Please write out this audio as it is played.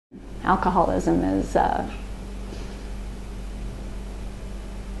alcoholism is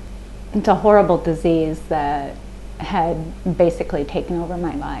it's a horrible disease that had basically taken over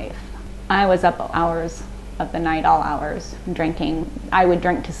my life. I was up hours of the night, all hours, drinking. I would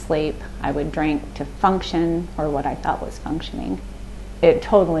drink to sleep. I would drink to function, or what I thought was functioning. It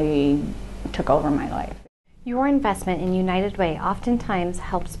totally took over my life. Your investment in United Way oftentimes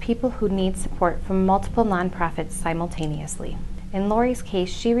helps people who need support from multiple nonprofits simultaneously. In Lori's case,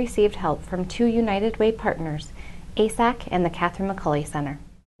 she received help from 2 United Way partners, ASAC and the Catherine McAuley Center.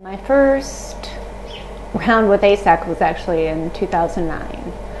 My first round with ASAC was actually in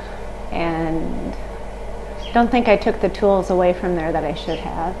 2009, and I don't think I took the tools away from there that I should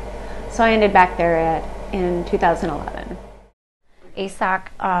have. So I ended back there in 2011.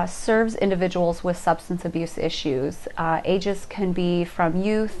 ASAC serves individuals with substance abuse issues. Ages can be from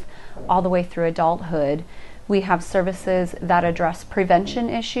youth all the way through adulthood. We have services that address prevention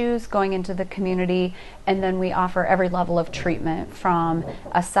issues going into the community, and then we offer every level of treatment from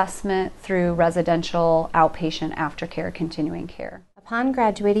assessment through residential, outpatient, aftercare, continuing care. Upon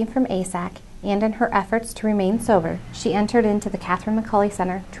graduating from ASAC and in her efforts to remain sober, she entered into the Catherine McAuley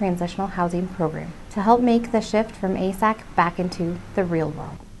Center Transitional Housing Program to help make the shift from ASAC back into the real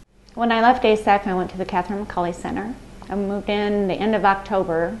world. When I left ASAC, I went to the Catherine McAuley Center. I moved in the end of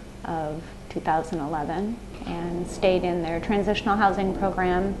October of 2011 and stayed in their transitional housing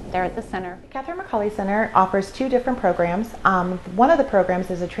program there at the center. Catherine McAuley Center offers 2 different programs. One of the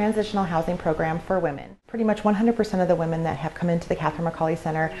programs is a transitional housing program for women. Pretty much 100% of the women that have come into the Catherine McAuley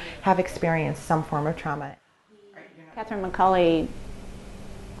Center have experienced some form of trauma. Catherine McAuley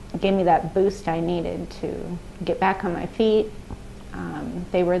gave me that boost I needed to get back on my feet.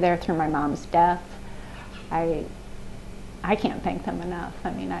 They were there through my mom's death. I can't thank them enough.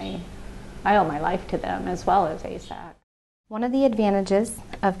 I mean, I owe my life to them as well as ASAC. One of the advantages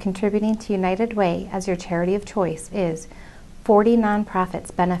of contributing to United Way as your charity of choice is 40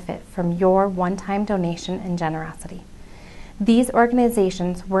 nonprofits benefit from your one-time donation and generosity. These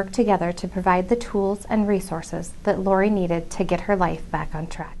organizations work together to provide the tools and resources that Lori needed to get her life back on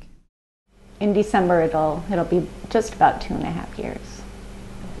track. In December, it'll be just about 2.5 years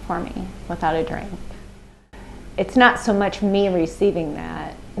for me without a drink. It's not so much me receiving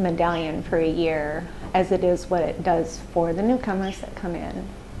that medallion for a year as it is what it does for the newcomers that come in.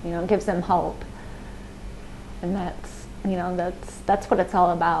 You know, it gives them hope, and that's what it's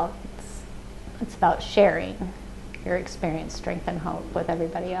all about. It's about sharing your experience, strength, and hope with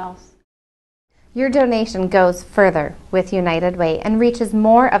everybody else. Your donation goes further with United Way and reaches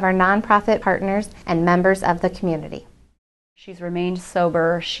more of our nonprofit partners and members of the community. She's remained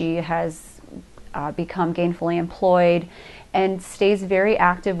sober. She has become gainfully employed and stays very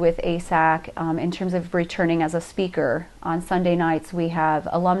active with ASAC in terms of returning as a speaker. On Sunday nights, we have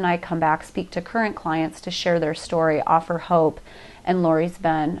alumni come back, speak to current clients to share their story, offer hope, and Lori's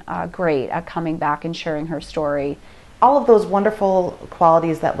been great at coming back and sharing her story. All of those wonderful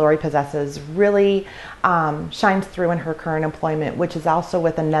qualities that Lori possesses really shines through in her current employment, which is also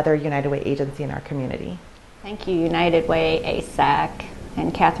with another United Way agency in our community. Thank you, United Way, ASAC,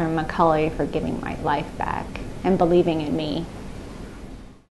 and Catherine McAuley for giving my life back and believing in me.